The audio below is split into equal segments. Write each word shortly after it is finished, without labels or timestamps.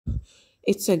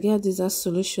It's a Get Disaster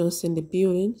Solutions in the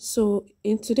building. So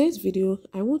in today's video,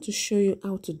 I want to show you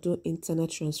how to do internet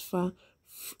transfer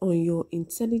on your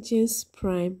Intelligence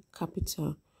Prime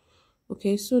Capital.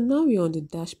 Okay, so now we're on the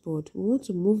dashboard. We want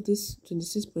to move this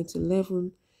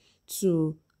 26.11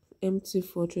 to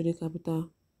MT4 Trading Capital.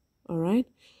 All right,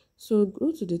 so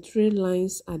go to the three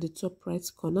lines at the top right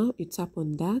corner. You tap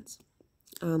on that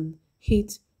and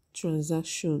hit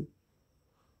transaction.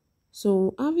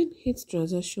 So having hit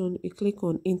transaction, you click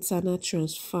on internet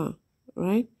transfer,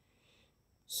 right?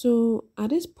 So at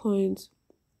this point,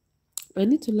 I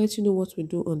need to let you know what we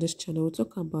do on this channel. We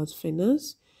talk about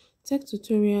finance, tech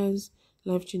tutorials,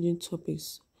 life-changing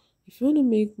topics. If you want to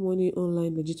make money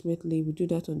online legitimately, we do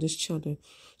that on this channel.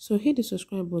 So hit the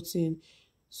subscribe button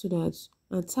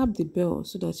and tap the bell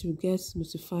so that you get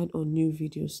notified on new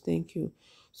videos. Thank you.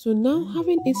 So now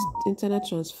having its internet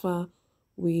transfer,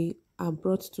 we are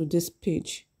brought to this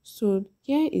page. So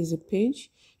here is a page.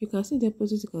 You can see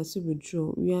deposit, you can see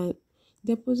withdraw. We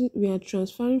are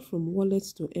transferring from wallet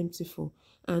to MT4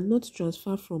 and not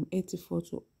transfer from MT4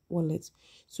 to wallet.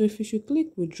 So if you should click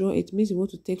withdraw, it means you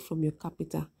want to take from your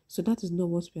capital. So that is not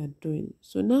what we are doing.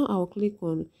 So now I'll click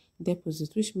on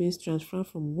deposit, which means transfer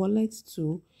from wallet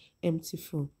to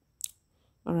MT4.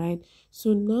 All right,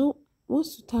 so now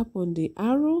once you tap on the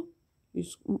arrow, you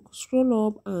scroll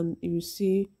up and you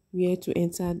see where to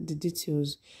enter the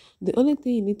details. The only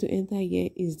thing you need to enter here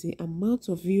is the amount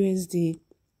of USD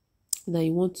that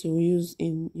you want to use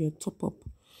in your top up.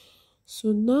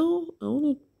 So now I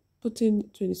want to put in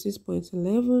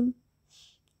 26.11.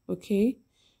 Okay,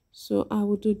 so I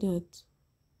will do that.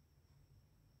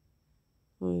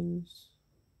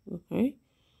 Okay,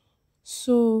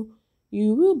 so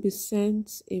you will be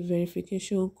sent a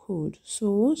verification code.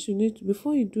 So once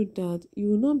before you do that, you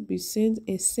will not be sent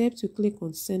except you click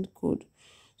on send code.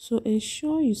 So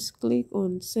ensure you click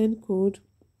on send code.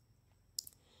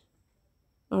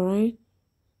 All right,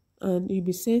 and you'll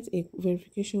be sent a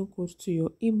verification code to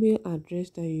your email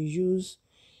address that you use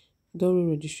during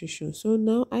registration. So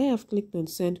now I have clicked on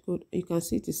send code. You can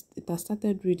see it has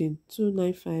started reading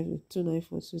 295 and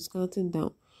 294, so it's counting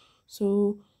down.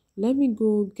 So let me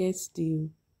go get the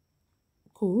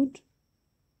code.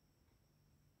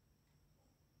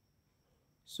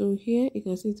 So here you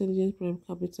can see Intelligence Prime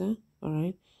Capital. All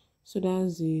right, so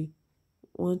that's the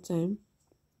one-time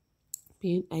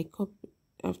pin.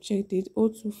 I've checked it,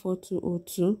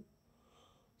 024202.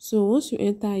 So once you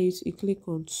enter it, you click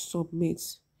on submit.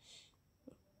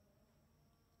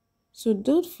 So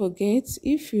don't forget,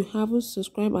 if you haven't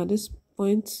subscribed at this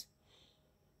point,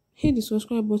 hit the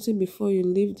subscribe button before you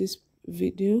leave this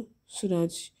video so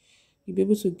that you'll be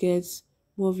able to get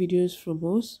more videos from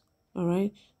us. All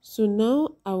right, so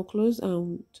now I'll close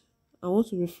and I want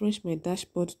to refresh my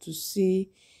dashboard to see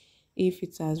if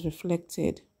it has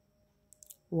reflected.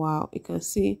 Wow, you can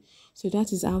see. So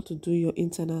that is how to do your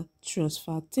internet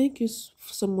transfer. Thank you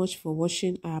so much for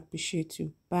watching. I appreciate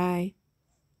you. Bye.